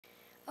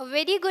A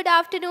very good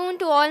afternoon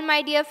to all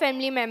my dear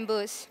family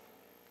members.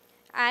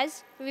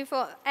 As we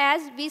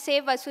say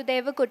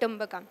Vasudhaiva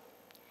Kutumbakam.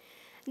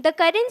 The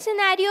current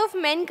scenario of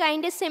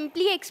mankind is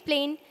simply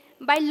explained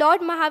by Lord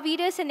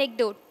Mahavira's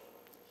anecdote.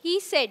 He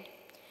said,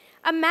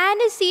 "A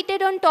man is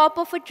seated on top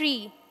of a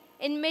tree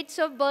in midst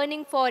of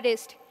burning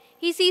forest.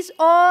 He sees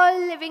all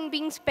living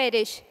beings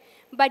perish,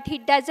 but he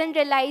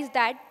doesn't realize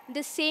that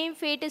the same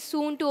fate is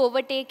soon to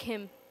overtake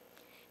him."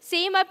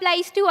 Same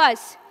applies to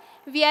us.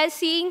 We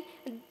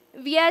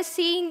are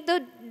seeing the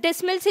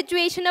dismal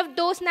situation of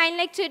those 9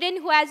 lakh children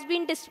who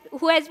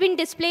has been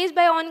displaced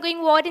by ongoing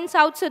war in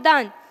South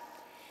Sudan.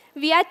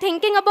 We are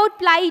thinking about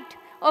plight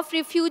of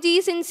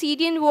refugees in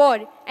Syrian war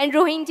and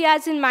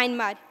Rohingyas in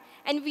Myanmar.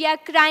 And we are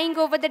crying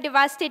over the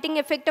devastating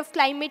effect of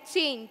climate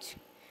change.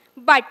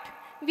 But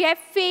we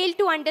have failed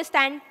to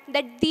understand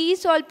that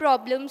these all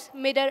problems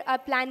mirror a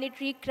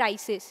planetary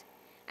crisis.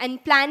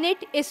 And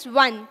planet is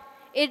one,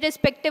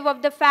 irrespective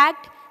of the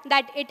fact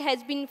that it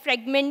has been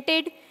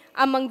fragmented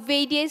among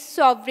various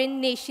sovereign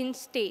nation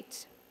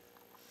states.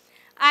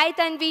 I,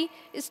 Tanvi,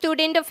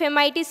 student of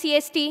MIT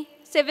CST,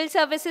 Civil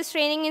Services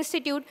Training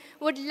Institute,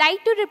 would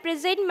like to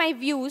represent my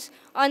views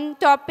on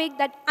topic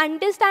that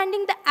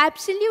understanding the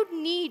absolute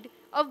need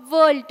of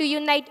world to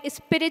unite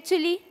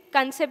spiritually,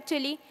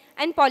 conceptually,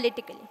 and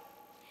politically.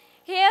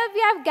 Here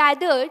we have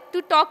gathered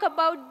to talk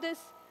about this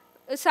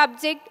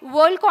subject,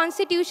 World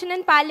Constitution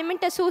and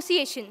Parliament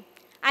Association.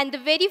 And the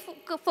very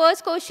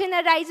first question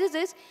arises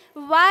is,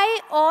 why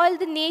all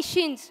the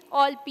nations,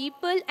 all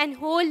people, and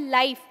whole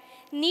life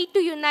need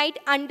to unite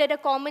under a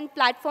common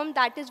platform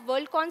that is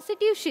World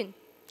Constitution?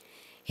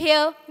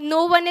 Here,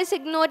 no one is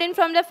ignorant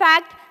from the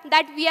fact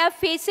that we are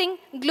facing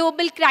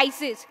global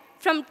crisis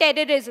from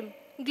terrorism,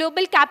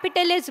 global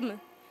capitalism,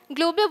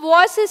 global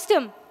war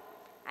system.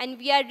 And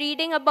we are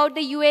reading about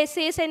the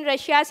USA's and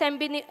Russia's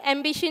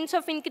ambitions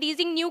of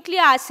increasing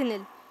nuclear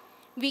arsenal.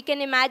 We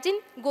can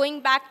imagine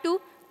going back to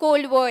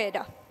Cold War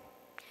era.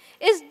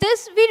 Is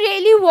this we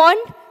really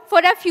want for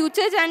our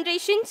future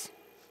generations?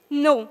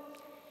 No.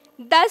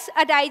 Thus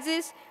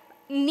arises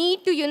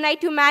need to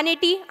unite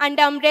humanity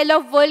under umbrella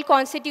of World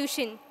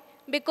Constitution,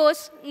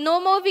 because no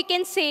more we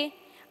can say,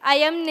 "I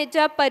am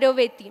Nija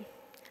Paroveti."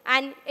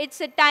 And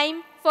it's a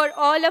time for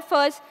all of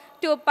us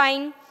to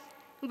opine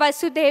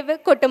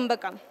Vasudhaiva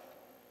Kutumbakam.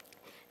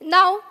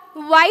 Now,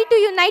 why to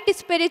unite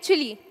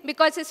spiritually?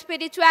 Because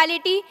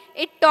spirituality,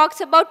 it talks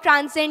about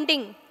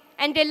transcending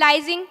and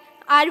realizing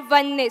our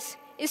oneness.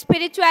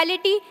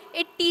 Spirituality,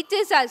 it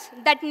teaches us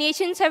that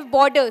nations have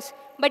borders,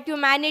 but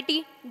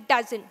humanity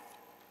doesn't.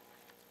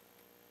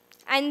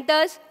 And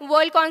thus,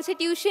 World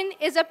Constitution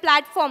is a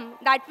platform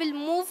that will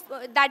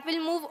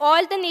move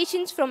all the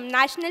nations from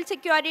national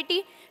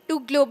security to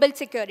global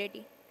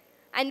security.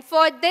 And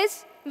for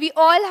this, we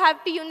all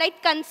have to unite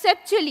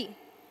conceptually,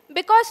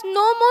 because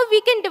no more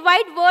we can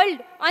divide world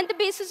on the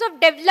basis of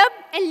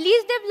developed and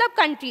least developed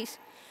countries.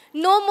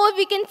 No more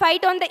we can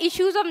fight on the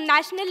issues of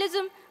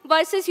nationalism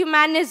versus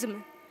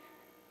humanism.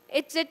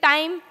 It's a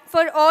time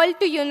for all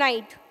to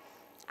unite.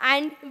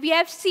 And we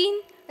have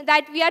seen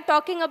that we are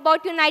talking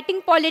about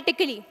uniting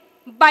politically,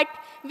 but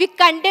we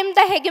condemn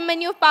the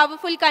hegemony of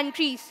powerful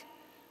countries.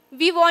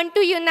 We want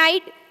to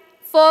unite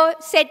for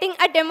setting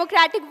a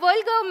democratic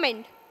world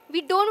government.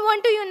 We don't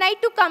want to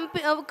unite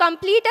to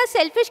complete a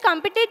selfish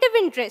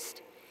competitive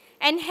interest.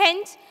 And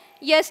hence,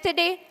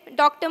 yesterday,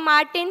 Dr.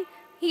 Martin,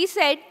 he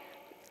said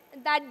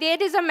that there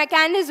is a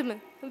mechanism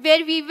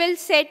where we will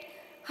set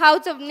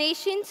House of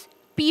Nations,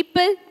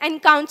 people,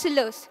 and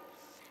councillors,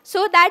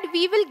 so that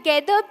we will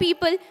gather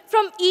people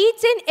from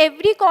each and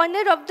every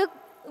corner of the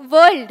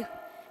world,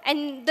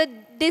 and the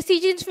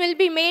decisions will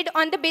be made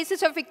on the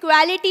basis of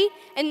equality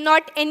and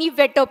not any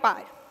veto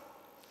power.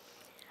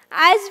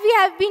 As we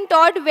have been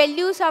taught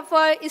values of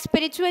our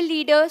spiritual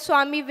leader,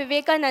 Swami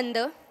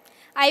Vivekananda,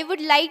 I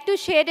would like to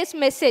share his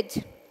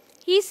message.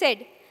 He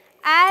said,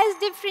 "As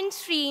different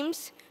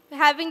streams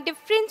having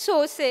different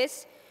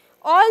sources,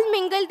 all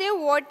mingle their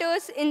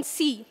waters in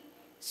sea.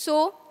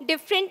 So,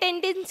 different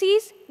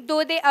tendencies,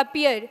 though they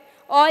appear,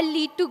 all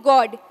lead to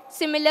God.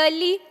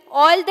 Similarly,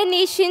 all the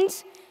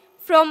nations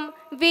from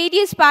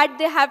various parts,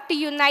 they have to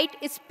unite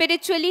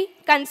spiritually,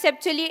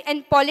 conceptually,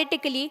 and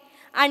politically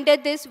under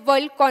this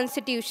World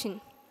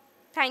Constitution."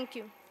 Thank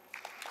you.